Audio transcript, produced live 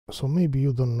So maybe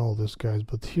you don't know this, guys,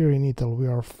 but here in Italy we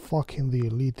are fucking the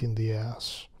elite in the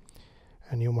ass.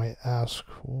 And you might ask,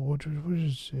 what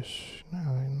is this?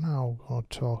 Now I'm gonna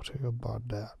talk to you about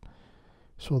that.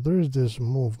 So there is this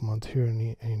movement here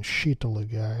in Italy,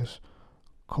 guys,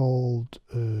 called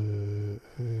V,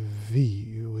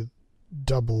 with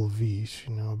double V's,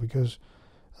 because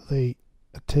they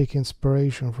take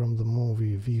inspiration from the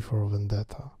movie V for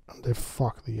Vendetta. And they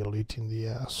fuck the elite in the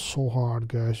ass so hard,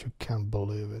 guys, you can't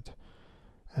believe it.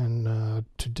 And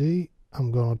today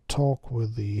I'm gonna talk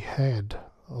with the head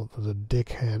of the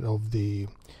dickhead of the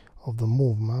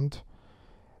movement,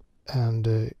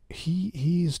 and he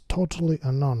is totally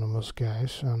anonymous,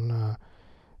 guys, and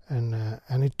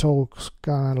he talks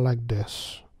kind of like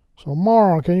this. So,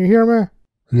 Moron, can you hear me?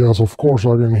 Yes, of course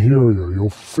I can hear you, you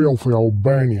filthy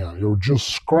Albanian. You're just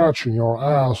scratching your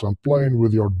ass and playing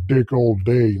with your dick all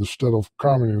day instead of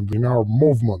coming in our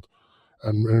movement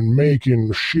and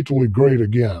making shittily great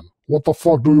again. What the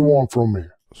fuck do you want from me?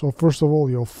 So first of all,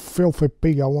 you filthy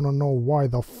pig, I want to know why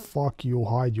the fuck you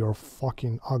hide your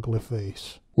fucking ugly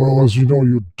face. Well, as you know,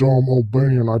 you dumb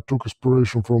Albanian, I took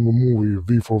inspiration from the movie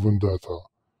V for Vendetta.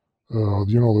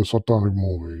 The satanic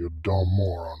movie, you dumb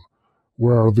moron.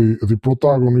 Where the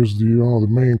protagonist, the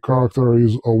main character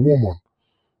is a woman.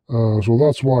 So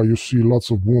that's why you see lots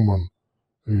of women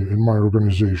in my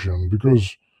organization.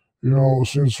 Because,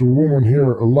 since women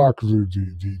here lack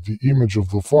the image of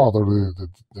the father that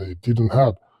they didn't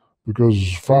have,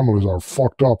 because families are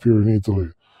fucked up here in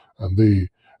Italy, and the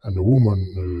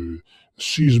woman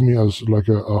sees me as like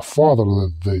a father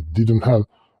that they didn't have,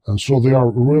 and so they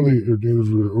are really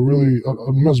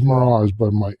mesmerized by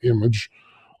my image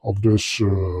of this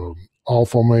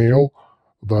alpha male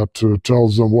that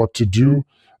tells them what to do,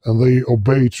 and they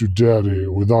obey to daddy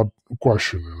without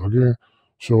questioning, okay?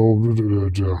 So,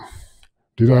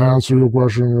 did I answer your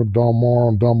question, you dumb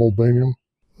moron, dumb Albanian?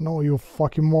 No, you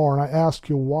fucking moron. I asked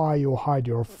you why you hide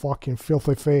your fucking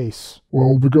filthy face.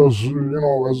 Well, because,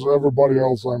 as everybody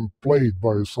else, I'm played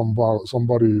by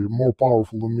somebody more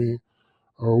powerful than me,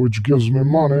 which gives me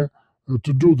money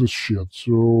to do this shit.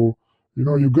 So,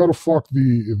 you gotta fuck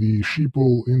the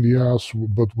sheeple in the ass,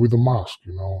 but with a mask,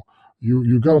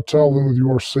 You gotta tell them that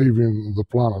you are saving the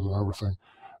planet and everything,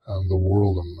 and the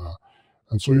world,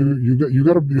 and so you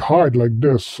gotta be hide like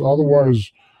this.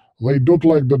 Otherwise, they don't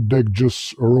like the dick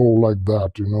just roll like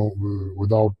that,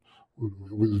 without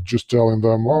just telling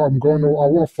them, "Oh, I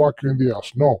want to fuck you in the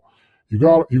ass." No, you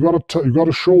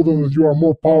gotta show them that you are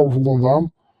more powerful than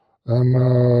them,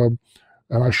 and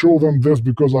I show them this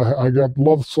because I got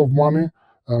lots of money,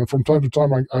 and from time to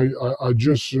time I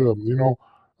just give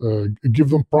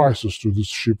them prices to this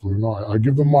ship. I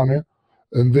give them money,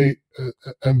 and they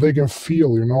can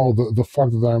feel the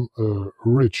fact that I'm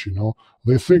rich.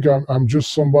 They think I'm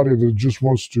just somebody that just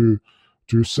wants to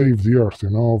save the earth.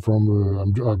 From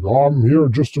I'm here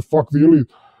just to fuck the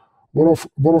elite. But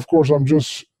of course I'm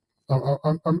just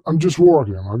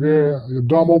working. Okay, you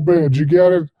dumb Albanian, did you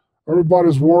get it?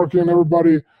 Everybody's working.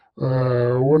 Everybody,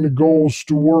 when it goes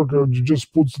to work,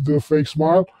 just puts the fake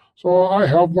smile. So I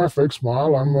have my fake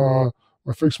smile.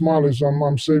 My fake smile is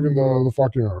I'm saving the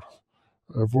fucking earth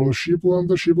for the sheeple, and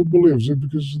the sheeple believes it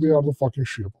because they are the fucking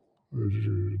sheep.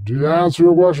 Did I answer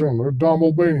your question? Dumb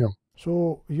Albanian.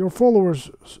 So your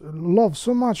followers love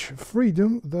so much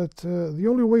freedom that the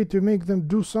only way to make them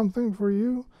do something for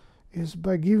you is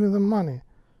by giving them money.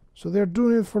 So they're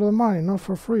doing it for the money, not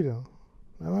for freedom.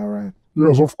 Am I right?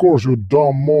 Yes, of course, you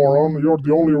dumb moron. You're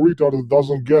the only retard that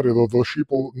doesn't get it, that the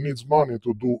sheeple needs money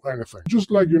to do anything. Just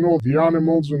like, the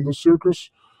animals in the circus,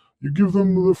 you give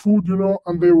them the food,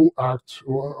 and they will act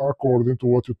according to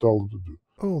what you tell them to do.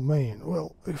 Oh man,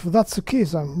 well, if that's the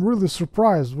case, I'm really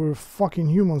surprised where fucking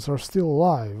humans are still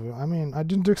alive. I mean, I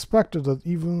didn't expect it that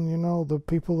even, the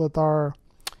people that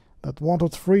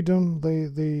wanted freedom,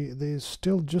 they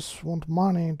still just want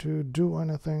money to do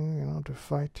anything, to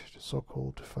fight,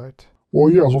 so-called to fight. Well,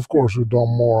 yes, of course, you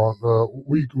dumb moron.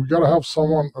 We gotta have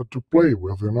someone to play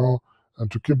with, and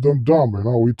to keep them dumb,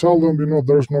 We tell them,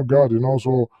 there's no God,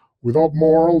 so without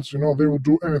morals, they will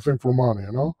do anything for money,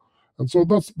 And so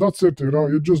that's it,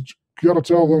 You just gotta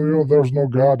tell them, there's no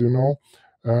God, and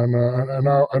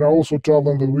I also tell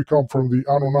them that we come from the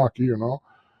Anunnaki,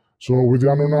 So with the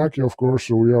Anunnaki, of course,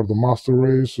 we are the master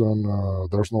race, and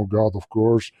there's no God, of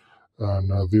course,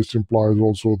 and this implies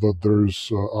also that there is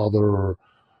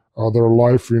other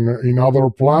life in other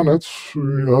planets,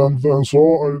 and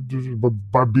so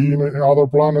by being in other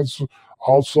planets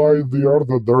outside the Earth,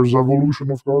 that there's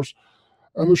evolution, of course,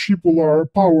 and the sheeple are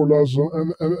powerless,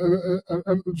 and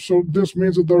so this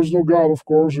means that there's no God, of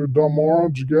course. You dumb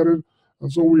moron, you get it?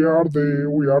 And so we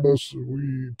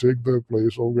take the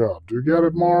place of God. Do you get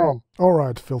it, moron?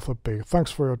 Alright, filthy pig. Thanks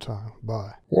for your time.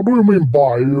 Bye. What do you mean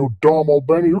by, you dumb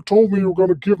Albany? You told me you were going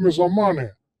to give me some money.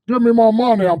 Give me my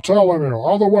money, I'm telling you.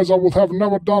 Otherwise I would have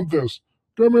never done this.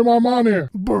 Give me my money.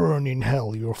 Burn in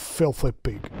hell, you filthy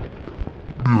pig.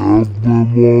 Give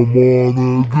me my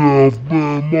money. Give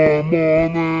me my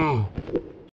money.